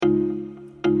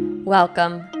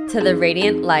Welcome to The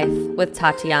Radiant Life with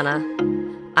Tatiana.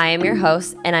 I am your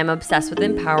host, and I'm obsessed with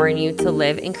empowering you to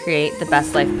live and create the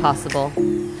best life possible.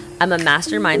 I'm a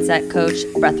master mindset coach,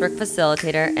 breathwork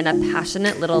facilitator, and a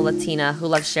passionate little Latina who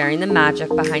loves sharing the magic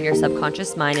behind your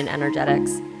subconscious mind and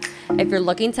energetics. If you're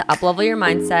looking to uplevel your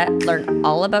mindset, learn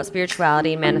all about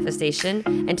spirituality and manifestation,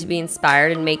 and to be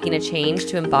inspired in making a change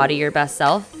to embody your best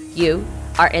self, you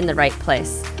are in the right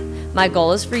place. My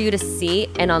goal is for you to see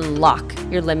and unlock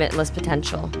your limitless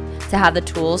potential, to have the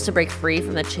tools to break free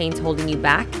from the chains holding you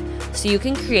back so you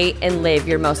can create and live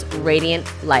your most radiant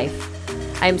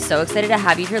life. I am so excited to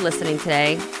have you here listening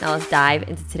today. Now let's dive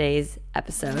into today's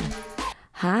episode.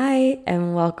 Hi,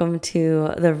 and welcome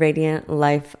to the Radiant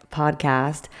Life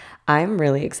podcast. I'm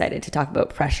really excited to talk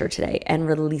about pressure today and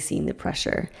releasing the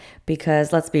pressure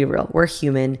because let's be real, we're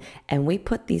human and we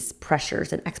put these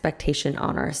pressures and expectation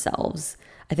on ourselves.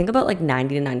 I think about like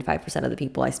 90 to 95% of the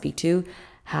people I speak to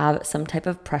have some type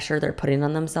of pressure they're putting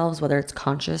on themselves, whether it's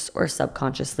conscious or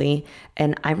subconsciously.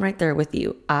 And I'm right there with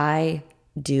you. I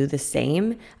do the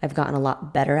same. I've gotten a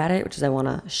lot better at it, which is I want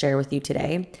to share with you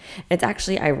today. It's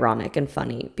actually ironic and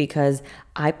funny because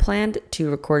I planned to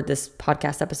record this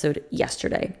podcast episode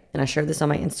yesterday. And I shared this on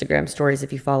my Instagram stories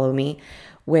if you follow me,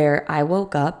 where I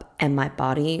woke up and my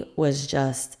body was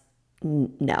just,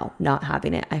 no, not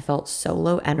having it. I felt so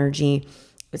low energy.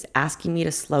 Was asking me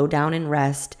to slow down and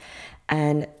rest.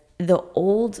 And the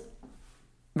old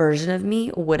version of me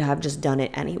would have just done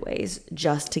it anyways,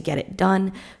 just to get it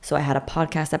done. So I had a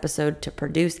podcast episode to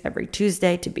produce every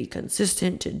Tuesday, to be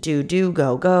consistent, to do,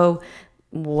 go,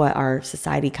 what our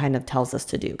society kind of tells us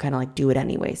to do, kind of like do it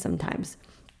anyway sometimes.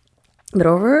 But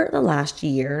over the last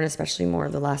year, and especially more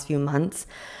the last few months,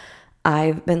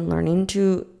 I've been learning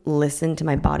to listen to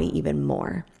my body even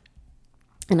more.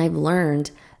 And I've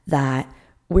learned that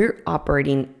we're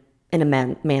operating in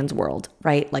a man's world,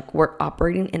 right? Like we're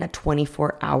operating in a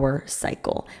 24-hour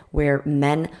cycle where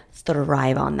men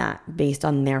thrive on that based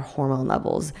on their hormone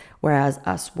levels. Whereas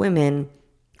us women,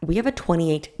 we have a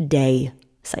 28-day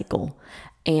cycle.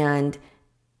 And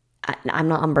I'm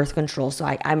not on birth control, so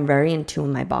I'm very in tune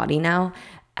with my body now.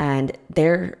 And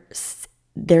there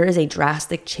is a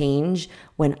drastic change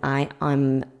when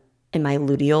I'm in my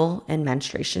luteal and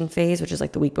menstruation phase, which is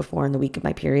like the week before and the week of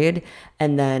my period.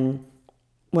 And then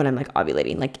when I'm like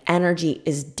ovulating, like energy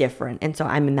is different. And so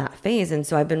I'm in that phase. And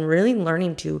so I've been really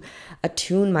learning to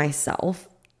attune myself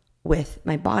with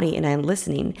my body, and I'm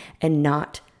listening and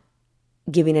not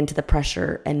giving into the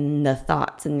pressure and the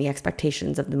thoughts and the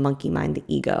expectations of the monkey mind, the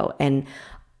ego. And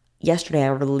yesterday I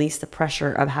released the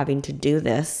pressure of having to do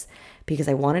this because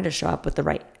I wanted to show up with the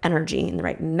right energy and the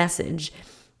right message.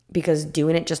 Because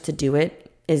doing it just to do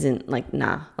it isn't like,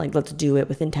 nah, like let's do it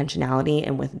with intentionality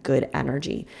and with good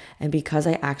energy. And because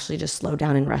I actually just slowed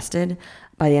down and rested,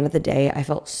 by the end of the day, I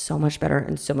felt so much better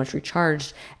and so much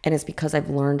recharged. And it's because I've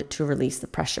learned to release the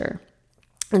pressure.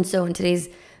 And so in today's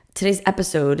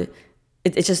episode,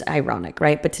 it's just ironic,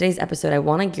 right? But today's episode, I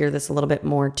want to gear this a little bit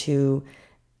more to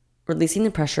releasing the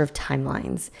pressure of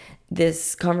timelines.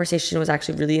 This conversation was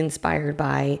actually really inspired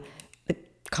by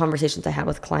conversations I had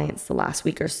with clients the last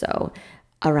week or so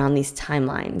around these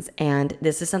timelines. And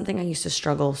this is something I used to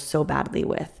struggle so badly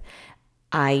with.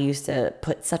 I used to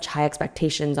put such high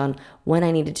expectations on when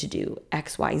I needed to do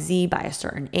X, Y, Z by a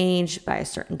certain age, by a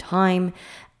certain time.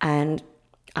 And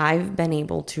I've been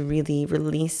able to really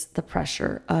release the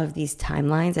pressure of these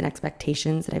timelines and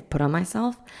expectations that I've put on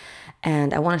myself.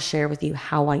 And I want to share with you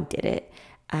how I did it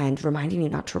and reminding you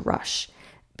not to rush,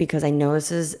 because I know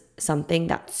this is something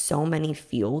that so many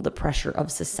feel the pressure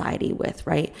of society with,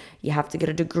 right? You have to get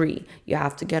a degree, you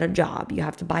have to get a job, you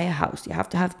have to buy a house, you have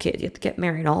to have kids, you have to get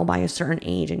married all by a certain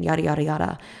age and yada, yada,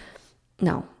 yada.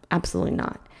 No, absolutely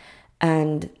not.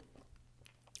 And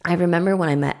I remember when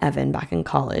I met Evan back in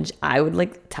college, I would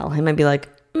like tell him, I'd be like,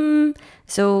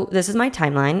 so this is my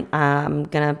timeline. I'm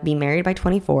going to be married by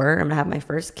 24. I'm going to have my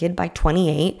first kid by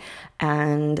 28.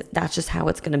 And that's just how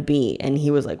it's going to be. And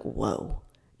he was like, whoa.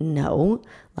 No,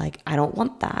 like, I don't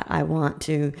want that. I want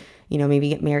to, maybe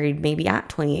get married maybe at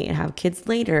 28 and have kids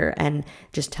later, and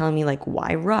just telling me like,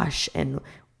 why rush and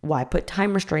why put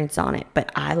time restraints on it?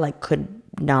 But I could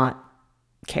not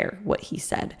care what he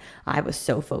said. I was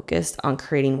so focused on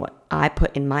creating what I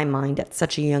put in my mind at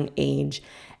such a young age.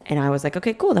 And I was like,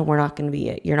 okay, cool. Then we're not going to be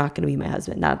it. You're not going to be my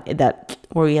husband.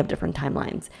 Or we have different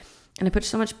timelines. And I put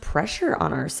so much pressure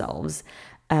on ourselves.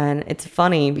 And it's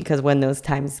funny because when those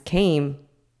times came,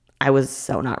 I was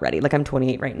so not ready. Like I'm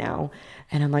 28 right now.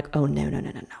 And I'm like, oh, no.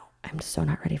 I'm so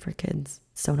not ready for kids.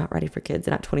 So not ready for kids.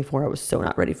 And at 24, I was so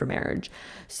not ready for marriage.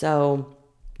 So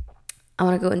I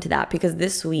want to go into that because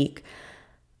this week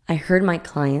I heard my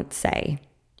client say,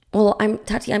 well, I'm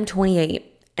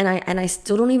 28 and I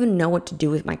still don't even know what to do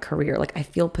with my career. Like, I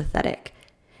feel pathetic.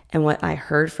 And what I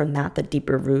heard from that, the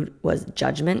deeper root, was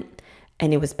judgment.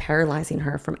 And it was paralyzing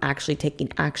her from actually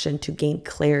taking action to gain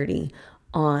clarity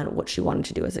on what she wanted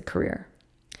to do as a career.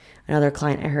 Another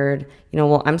client I heard,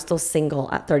 well, I'm still single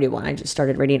at 31. I just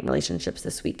started Radiant Relationships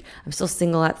this week. I'm still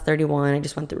single at 31. I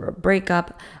just went through a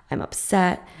breakup. I'm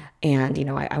upset. And,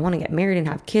 I want to get married and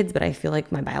have kids, but I feel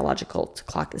like my biological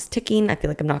clock is ticking. I feel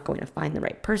like I'm not going to find the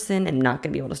right person and not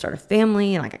going to be able to start a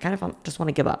family. And I kind of just want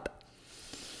to give up.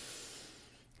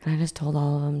 And I just told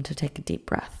all of them to take a deep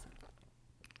breath.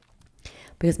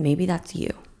 Because maybe that's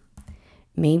you.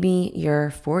 Maybe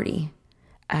you're 40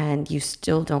 and you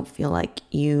still don't feel like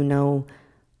you know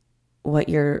what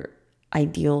your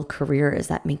ideal career is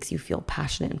that makes you feel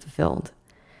passionate and fulfilled.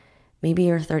 Maybe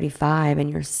you're 35 and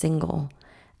you're single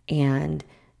and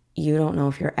you don't know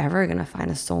if you're ever going to find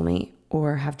a soulmate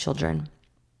or have children.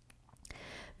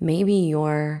 Maybe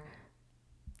you're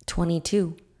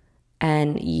 22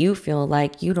 and you feel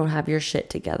like you don't have your shit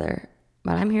together.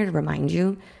 But I'm here to remind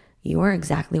you, you are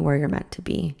exactly where you're meant to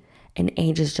be. And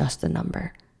age is just a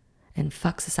number. And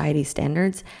fuck society's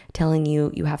standards telling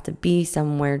you you have to be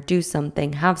somewhere, do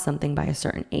something, have something by a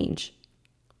certain age.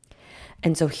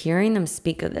 And so hearing them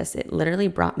speak of this, it literally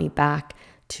brought me back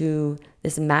to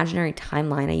this imaginary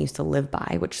timeline I used to live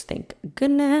by, which thank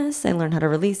goodness I learned how to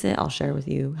release it. I'll share with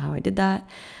you how I did that,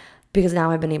 because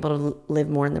now I've been able to live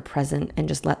more in the present and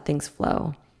just let things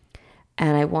flow.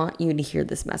 And I want you to hear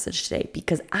this message today,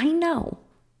 because I know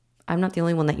I'm not the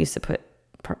only one that used to put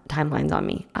timelines on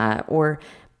me or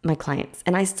my clients.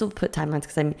 And I still put timelines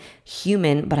because I'm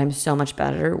human, but I'm so much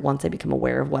better once I become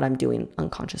aware of what I'm doing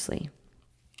unconsciously.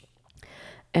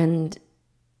 And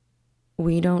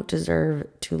we don't deserve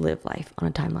to live life on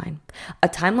a timeline. A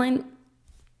timeline,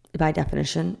 by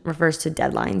definition, refers to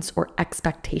deadlines or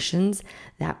expectations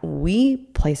that we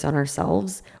place on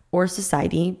ourselves or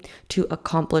society to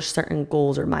accomplish certain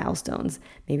goals or milestones.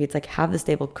 Maybe it's like have the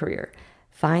stable career,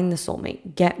 find the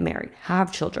soulmate, get married,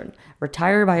 have children,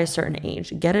 retire by a certain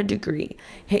age, get a degree,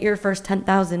 hit your first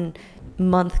 10,000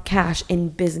 month cash in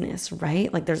business,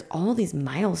 right? Like there's all these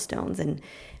milestones, and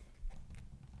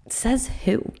it says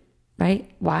who,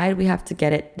 right? Why do we have to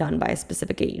get it done by a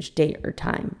specific age, date, or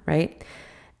time, right?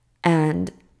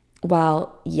 And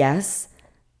while yes,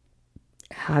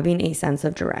 having a sense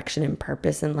of direction and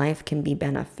purpose in life can be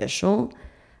beneficial,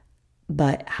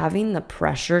 but having the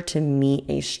pressure to meet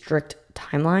a strict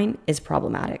timeline is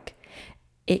problematic.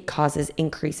 It causes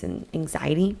increase in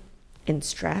anxiety and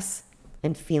stress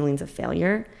and feelings of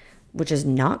failure, which is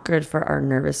not good for our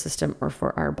nervous system or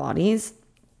for our bodies.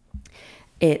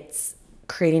 It's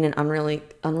creating an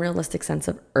unrealistic sense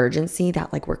of urgency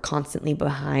that like we're constantly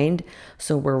behind.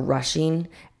 So we're rushing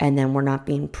and then we're not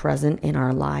being present in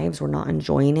our lives. We're not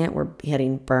enjoying it. We're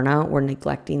hitting burnout. We're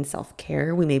neglecting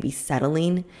self-care. We may be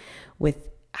settling with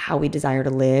how we desire to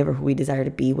live or who we desire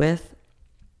to be with.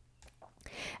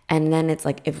 And then it's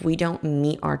like, if we don't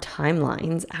meet our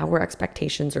timelines, our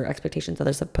expectations or expectations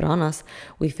others have put on us,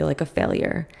 we feel like a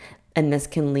failure. And this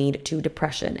can lead to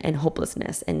depression and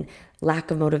hopelessness and lack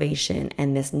of motivation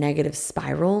and this negative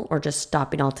spiral, or just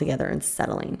stopping altogether and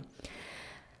settling.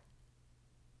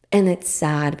 And it's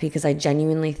sad because I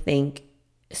genuinely think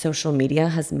social media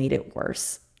has made it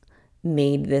worse,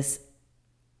 made this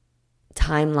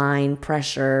timeline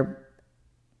pressure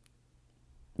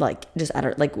like just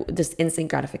at like this instant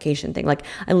gratification thing. Like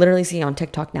I literally see on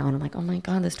TikTok now and I'm like, oh my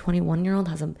God, this 21-year-old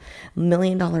has $1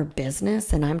 million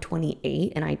business and I'm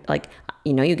 28. And I like,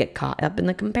 you get caught up in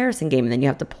the comparison game and then you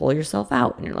have to pull yourself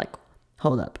out and you're like,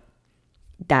 hold up.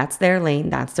 That's their lane.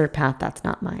 That's their path. That's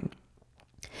not mine.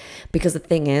 Because the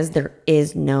thing is, there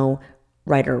is no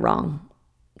right or wrong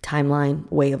timeline,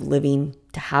 way of living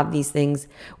to have these things.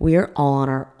 We are all on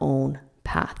our own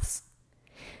paths.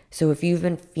 So if you've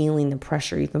been feeling the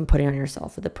pressure you've been putting on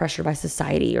yourself, or the pressure by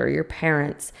society or your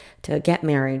parents to get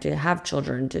married, to have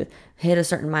children, to hit a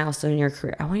certain milestone in your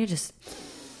career, I want you to just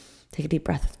take a deep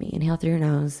breath with me. Inhale through your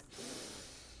nose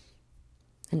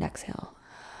and exhale.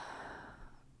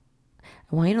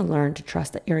 I want you to learn to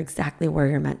trust that you're exactly where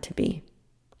you're meant to be.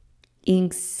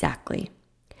 Exactly.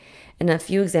 And a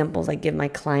few examples I give my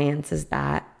clients is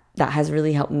that has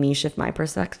really helped me shift my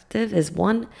perspective is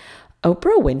one,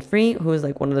 Oprah Winfrey, who is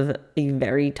like one of the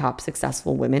very top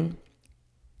successful women,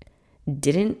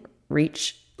 didn't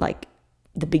reach like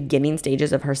the beginning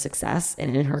stages of her success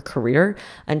and in her career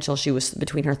until she was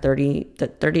between her 30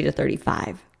 to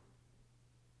 35,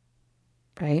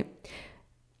 right?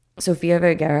 Sofia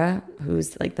Vergara,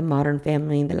 who's like the Modern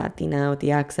Family, the Latina with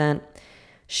the accent,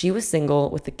 she was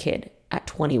single with a kid at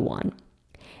 21.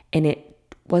 And it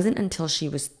wasn't until she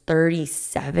was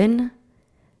 37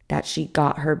 that she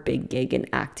got her big gig in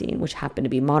acting, which happened to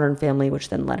be Modern Family, which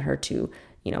then led her to,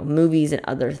 movies and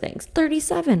other things.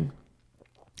 37.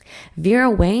 Vera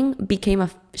Wang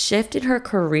shifted her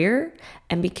career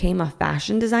and became a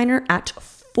fashion designer at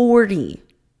 40.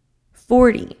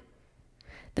 40.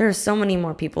 There are so many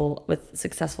more people with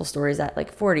successful stories at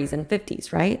like 40s and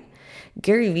 50s, right?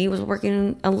 Gary Vee was working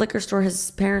in a liquor store,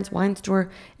 his parents' wine store,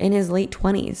 in his late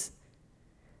 20s.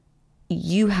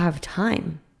 You have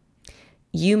time.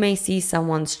 You may see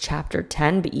someone's chapter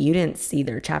 10, but you didn't see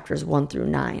their chapters 1 through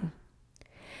 9.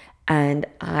 And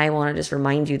I want to just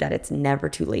remind you that it's never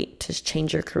too late to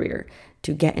change your career,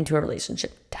 to get into a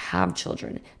relationship, to have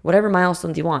children, whatever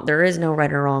milestones you want. There is no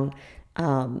right or wrong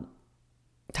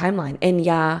timeline. And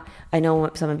yeah, I know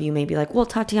some of you may be like, well,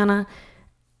 Tatiana,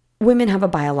 women have a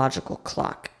biological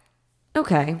clock.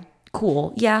 Okay,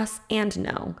 cool. Yes and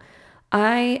no.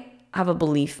 I have a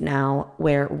belief now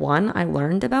where, one, I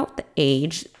learned about the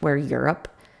age where Europe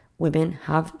women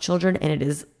have children and it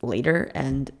is later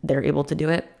and they're able to do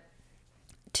it.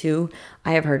 2,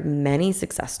 I have heard many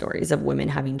success stories of women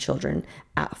having children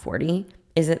at 40.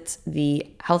 Is it the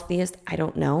healthiest? I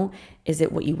don't know. Is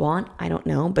it what you want? I don't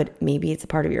know, but maybe it's a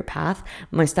part of your path.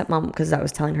 My stepmom, because I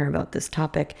was telling her about this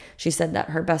topic, she said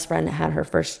that her best friend had her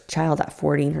first child at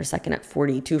 40 and her second at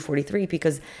 42, 43,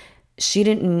 because she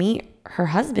didn't meet her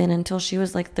husband until she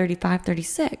was like 35,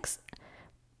 36.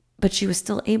 But she was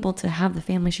still able to have the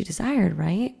family she desired,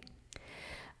 right?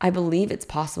 I believe it's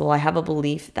possible. I have a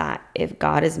belief that if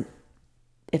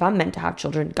I'm meant to have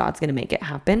children, God's going to make it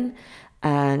happen.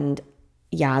 And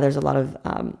yeah, there's a lot of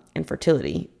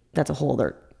infertility. That's a whole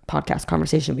other podcast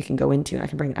conversation we can go into, and I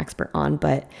can bring an expert on.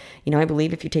 But, I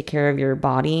believe if you take care of your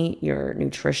body, your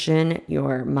nutrition,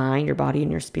 your mind, your body,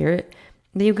 and your spirit,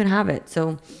 then you can have it.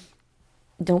 So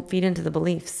don't feed into the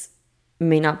beliefs. It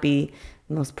may not be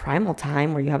the most primal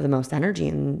time where you have the most energy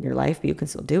in your life, but you can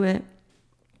still do it.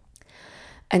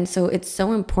 And so it's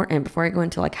so important, before I go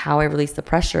into like how I release the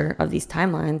pressure of these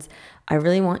timelines, I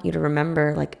really want you to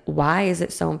remember, like, why is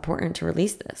it so important to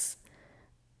release this?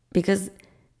 Because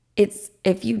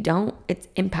if you don't, it's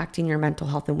impacting your mental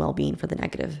health and well-being for the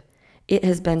negative. It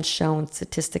has been shown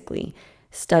statistically,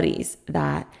 studies,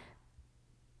 that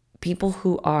people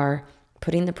who are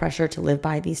putting the pressure to live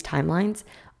by these timelines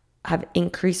have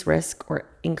increased risk or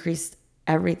increased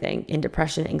everything in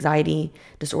depression, anxiety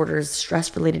disorders,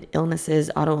 stress-related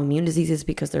illnesses, autoimmune diseases,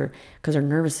 because their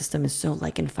nervous system is so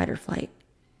like in fight or flight.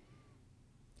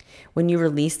 When you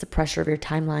release the pressure of your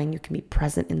timeline, you can be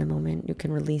present in the moment. You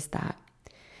can release that.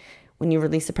 When you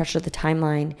release the pressure of the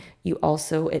timeline, it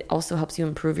also helps you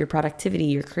improve your productivity,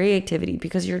 your creativity,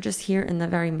 because you're just here in the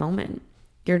very moment.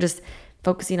 You're just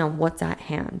focusing on what's at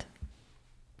hand.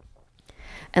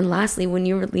 And lastly, when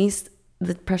you release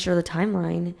the pressure of the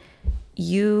timeline,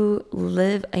 you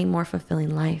live a more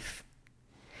fulfilling life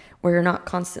where you're not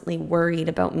constantly worried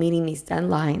about meeting these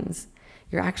deadlines.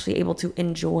 You're actually able to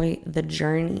enjoy the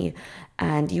journey,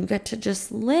 and you get to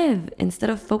just live instead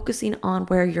of focusing on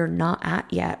where you're not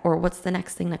at yet or what's the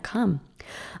next thing to come.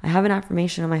 I have an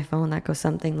affirmation on my phone that goes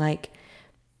something like,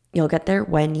 you'll get there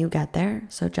when you get there,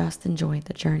 so just enjoy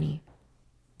the journey.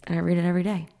 And I read it every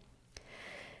day.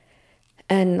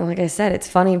 And like I said, it's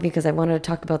funny because I wanted to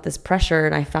talk about this pressure,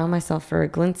 and I found myself for a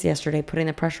glimpse yesterday putting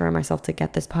the pressure on myself to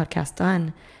get this podcast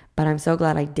done. But I'm so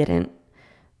glad I didn't,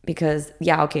 because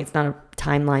it's not a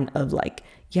timeline of like,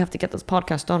 you have to get this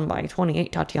podcast done by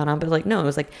 28, Tatiana. But like, no, it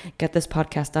was like, get this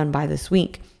podcast done by this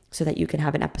week so that you can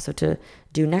have an episode to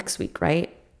do next week,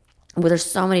 right? Well, there's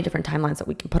so many different timelines that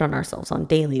we can put on ourselves on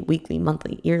daily, weekly,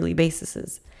 monthly, yearly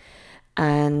bases.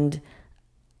 And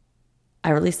I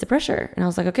released the pressure, and I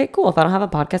was like, okay, cool. If I don't have a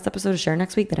podcast episode to share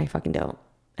next week, then I fucking don't.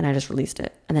 And I just released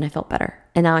it, and then I felt better.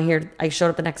 And now I showed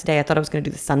up the next day. I thought I was going to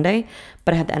do this Sunday,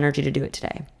 but I had the energy to do it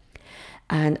today.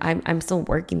 And I'm still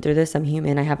working through this. I'm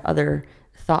human. I have other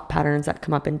thought patterns that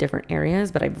come up in different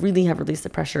areas, but I really have released the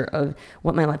pressure of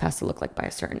what my life has to look like by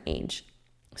a certain age.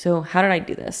 So how did I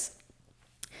do this?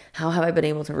 How have I been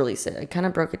able to release it? I kind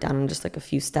of broke it down in just like a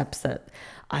few steps that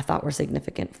I thought were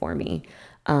significant for me.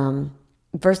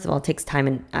 First of all, it takes time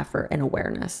and effort and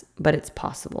awareness, but it's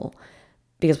possible,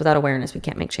 because without awareness, we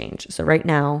can't make change. So right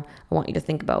now, I want you to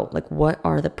think about, like, what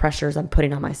are the pressures I'm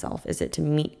putting on myself? Is it to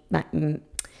meet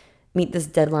this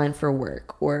deadline for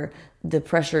work, or the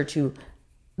pressure to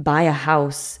buy a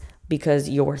house because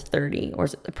you're 30, or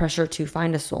is it the pressure to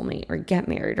find a soulmate or get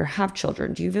married or have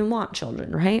children? Do you even want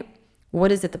children, right?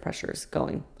 What is it the pressure is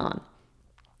going on?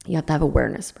 You have to have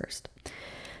awareness first.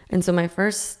 And so my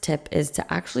first tip is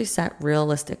to actually set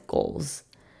realistic goals.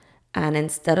 And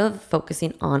instead of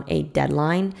focusing on a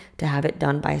deadline to have it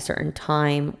done by a certain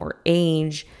time or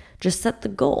age, just set the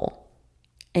goal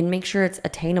and make sure it's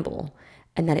attainable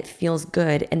and that it feels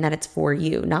good and that it's for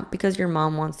you. Not because your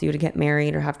mom wants you to get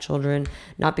married or have children,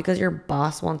 not because your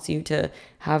boss wants you to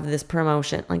have this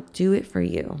promotion. Like, do it for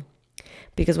you.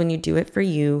 Because when you do it for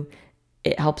you,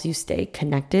 it helps you stay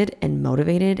connected and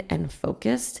motivated and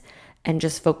focused, and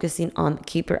just focusing on,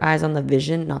 keep your eyes on the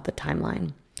vision, not the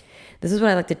timeline. This is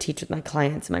what I like to teach with my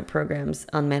clients in my programs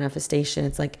on manifestation.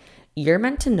 It's like, you're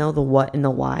meant to know the what and the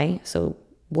why. So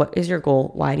what is your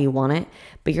goal? Why do you want it?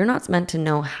 But you're not meant to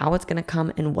know how it's going to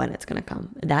come and when it's going to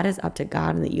come. That is up to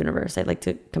God and the universe. I like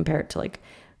to compare it to like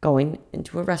going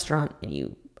into a restaurant and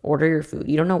you order your food.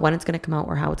 You don't know when it's going to come out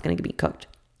or how it's going to be cooked.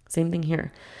 Same thing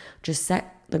here. Just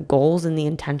set the goals and the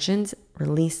intentions,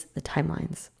 release the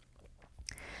timelines.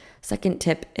 Second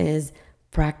tip is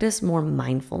practice more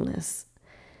mindfulness.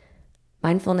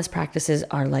 Mindfulness practices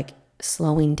are like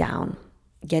slowing down,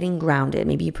 getting grounded.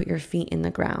 Maybe you put your feet in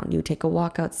the ground, you take a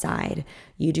walk outside,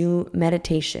 you do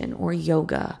meditation or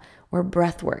yoga or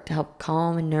breath work to help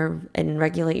calm and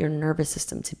regulate your nervous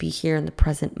system to be here in the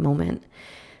present moment.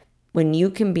 When you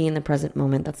can be in the present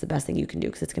moment, that's the best thing you can do,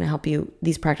 because it's going to help you.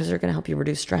 These practices are going to help you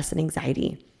reduce stress and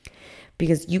anxiety,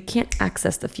 because you can't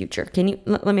access the future. Can you?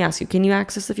 Let me ask you, can you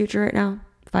access the future right now?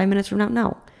 5 minutes from now?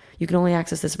 No. You can only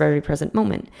access this very present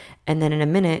moment. And then in a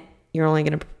minute, you're only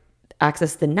going to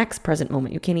access the next present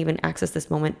moment. You can't even access this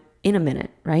moment in a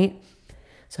minute, right?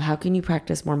 So how can you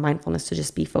practice more mindfulness to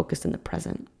just be focused in the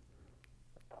present?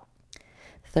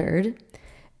 Third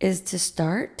is to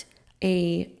start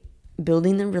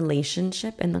building the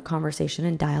relationship and the conversation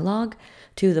and dialogue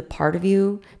to the part of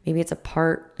you. Maybe it's a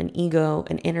part, an ego,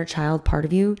 an inner child part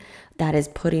of you that is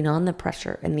putting on the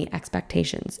pressure and the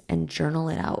expectations, and journal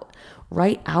it out.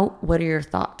 Write out what are your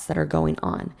thoughts that are going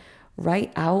on.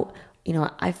 Write out,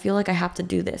 I feel like I have to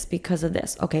do this because of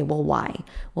this. Okay, well, why?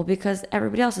 Well, because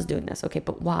everybody else is doing this. Okay,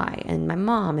 but why? And my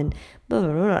mom and blah,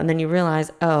 blah, blah. And then you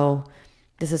realize, oh,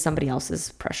 this is somebody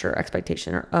else's pressure or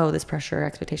expectation, or oh, this pressure or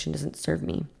expectation doesn't serve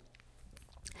me.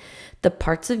 The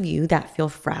parts of you that feel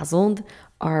frazzled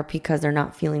are because they're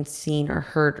not feeling seen or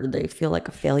heard, or they feel like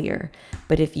a failure.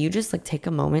 But if you just like take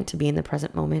a moment to be in the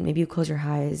present moment, maybe you close your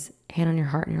eyes, hand on your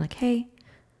heart, and you're like, hey,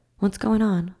 what's going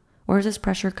on? Where is this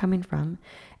pressure coming from?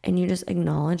 And you just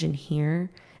acknowledge and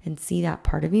hear and see that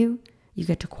part of you, you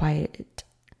get to quiet it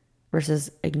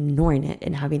versus ignoring it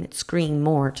and having it scream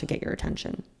more to get your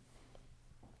attention.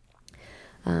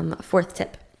 Fourth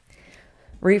tip,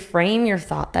 reframe your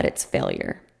thought that it's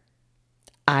failure.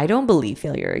 I don't believe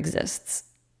failure exists.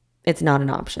 It's not an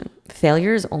option.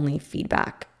 Failure is only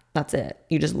feedback. That's it.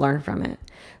 You just learn from it.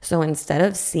 So instead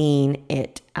of seeing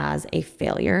it as a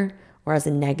failure or as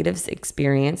a negative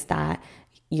experience that,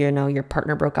 your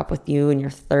partner broke up with you and you're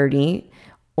 30,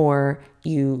 or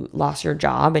you lost your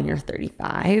job and you're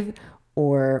 35,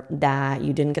 or that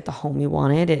you didn't get the home you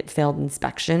wanted, it failed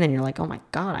inspection, and you're like, oh my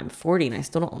God, I'm 40 and I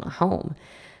still don't own a home.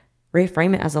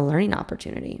 Reframe it as a learning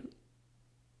opportunity.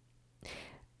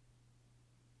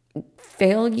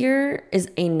 Failure is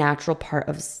a natural part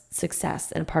of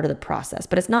success and part of the process,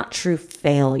 but it's not true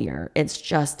failure. It's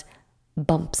just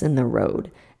bumps in the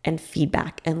road and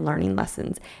feedback and learning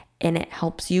lessons, and it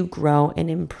helps you grow and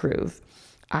improve.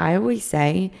 I always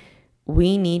say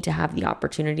we need to have the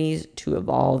opportunities to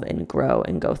evolve and grow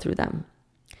and go through them.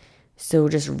 So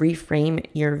just reframe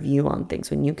your view on things.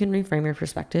 When you can reframe your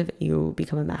perspective, you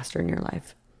become a master in your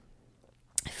life.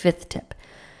 Fifth tip,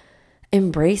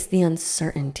 embrace the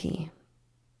uncertainty.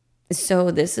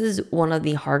 So this is one of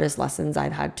the hardest lessons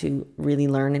I've had to really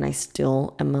learn, and I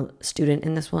still am a student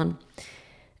in this one.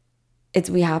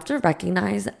 We have to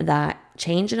recognize that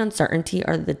change and uncertainty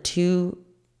are the two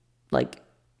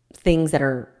things that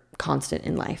are constant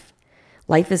in life.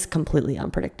 Life is completely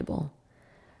unpredictable.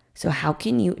 So how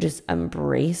can you just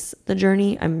embrace the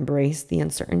journey, embrace the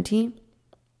uncertainty,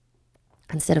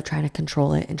 instead of trying to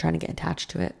control it and trying to get attached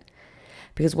to it?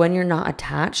 Because when you're not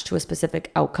attached to a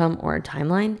specific outcome or a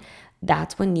timeline,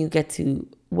 that's when you get to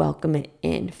welcome it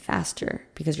in faster,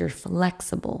 because you're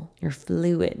flexible, you're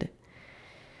fluid.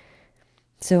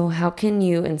 So how can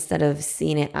you, instead of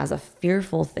seeing it as a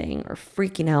fearful thing or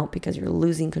freaking out because you're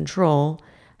losing control,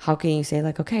 how can you say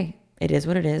okay, it is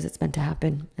what it is, it's meant to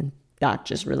happen, and that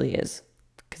just really is,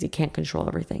 because you can't control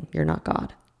everything. You're not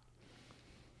God.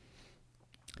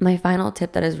 My final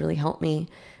tip that has really helped me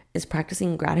is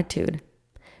practicing gratitude.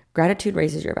 Gratitude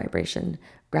raises your vibration.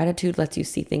 Gratitude lets you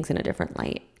see things in a different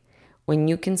light. When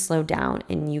you can slow down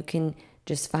and you can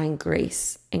just find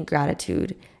grace and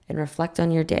gratitude and reflect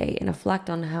on your day and reflect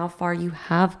on how far you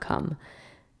have come,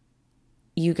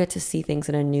 you get to see things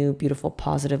in a new, beautiful,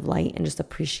 positive light and just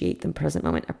appreciate the present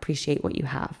moment, appreciate what you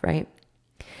have, right?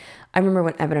 I remember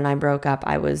when Evan and I broke up,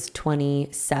 I was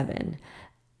 27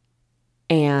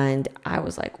 and I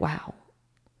was like, wow,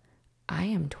 I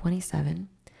am 27.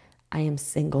 I am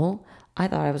single. I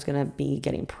thought I was going to be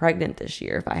getting pregnant this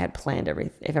year if I had planned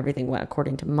if everything went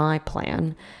according to my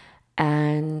plan.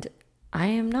 And I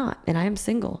am not, and I am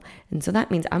single. And so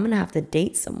that means I'm going to have to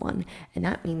date someone. And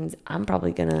that means I'm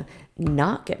probably going to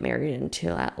not get married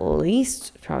until at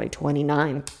least probably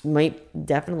 29,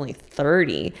 definitely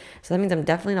 30. So that means I'm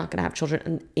definitely not going to have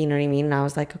children. You know what I mean? And I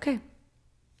was like, okay.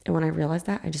 And when I realized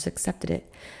that, I just accepted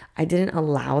it. I didn't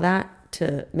allow that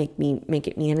to make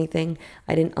it mean anything.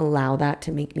 I didn't allow that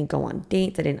to make me go on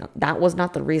dates. That was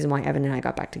not the reason why Evan and I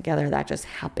got back together. That just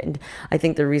happened. I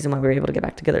think the reason why we were able to get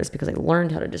back together is because I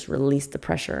learned how to just release the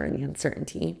pressure and the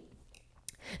uncertainty.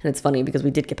 And it's funny because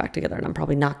we did get back together and I'm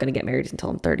probably not going to get married until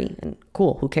I'm 30, and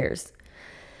cool, who cares?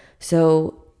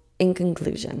 So in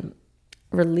conclusion,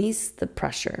 release the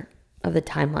pressure of the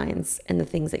timelines and the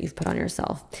things that you've put on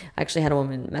yourself. I actually had a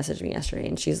woman message me yesterday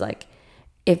and she's like,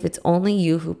 if it's only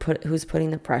you who's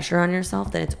putting the pressure on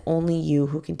yourself, then it's only you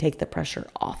who can take the pressure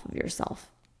off of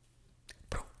yourself.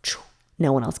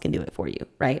 No one else can do it for you,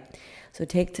 right? So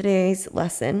take today's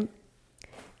lesson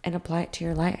and apply it to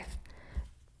your life.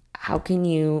 How can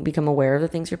you become aware of the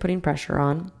things you're putting pressure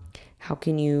on? How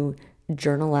can you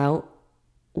journal out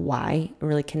why and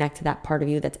really connect to that part of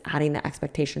you that's adding the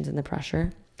expectations and the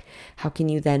pressure? How can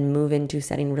you then move into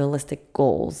setting realistic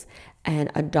goals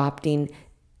and adopting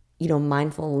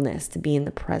mindfulness to be in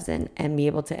the present and be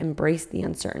able to embrace the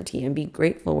uncertainty and be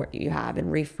grateful for what you have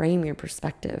and reframe your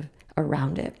perspective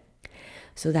around it,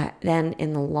 so that then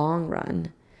in the long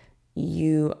run,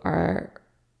 you are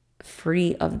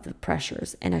free of the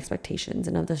pressures and expectations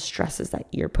and of the stresses that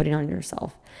you're putting on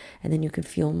yourself. And then you can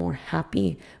feel more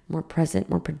happy, more present,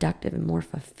 more productive, and more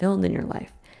fulfilled in your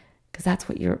life. Because that's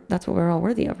what we're all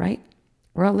worthy of, right?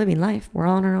 We're all living life. We're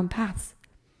all on our own paths.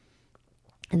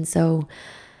 And so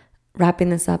wrapping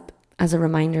this up as a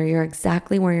reminder, you're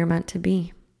exactly where you're meant to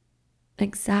be.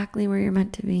 Exactly where you're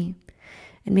meant to be.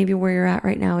 And maybe where you're at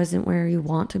right now isn't where you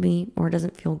want to be or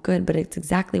doesn't feel good, but it's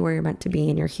exactly where you're meant to be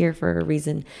and you're here for a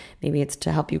reason. Maybe it's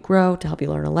to help you grow, to help you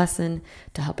learn a lesson,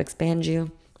 to help expand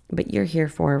you, but you're here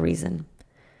for a reason.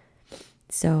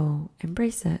 So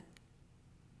embrace it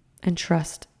and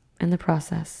trust in the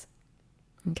process.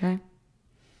 Okay?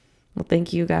 Well,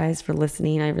 thank you guys for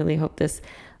listening. I really hope this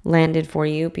landed for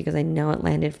you because I know it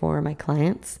landed for my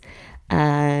clients.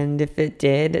 And if it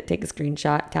did, take a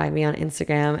screenshot, tag me on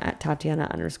Instagram at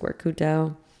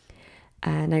Tatiana_Couto.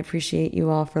 And I appreciate you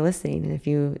all for listening. And if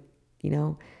you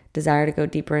desire to go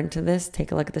deeper into this,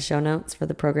 take a look at the show notes for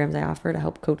the programs I offer to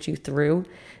help coach you through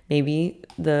maybe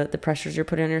the pressures you're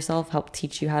putting on yourself, help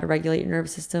teach you how to regulate your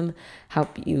nervous system,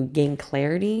 help you gain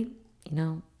clarity.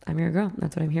 I'm your girl.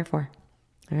 That's what I'm here for.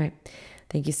 All right.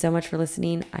 Thank you so much for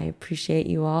listening. I appreciate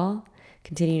you all.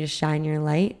 Continue to shine your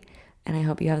light, and I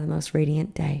hope you have the most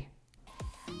radiant day.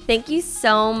 Thank you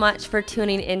so much for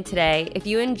tuning in today. If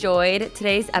you enjoyed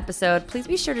today's episode, please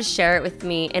be sure to share it with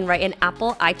me and write an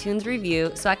Apple iTunes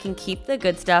review so I can keep the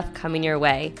good stuff coming your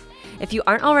way. If you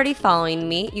aren't already following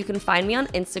me, you can find me on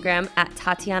Instagram at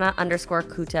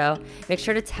Tatiana_Couto. Make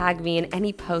sure to tag me in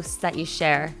any posts that you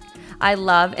share. I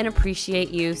love and appreciate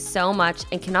you so much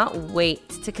and cannot wait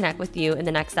to connect with you in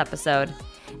the next episode.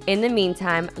 In the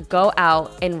meantime, go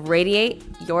out and radiate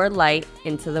your light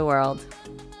into the world.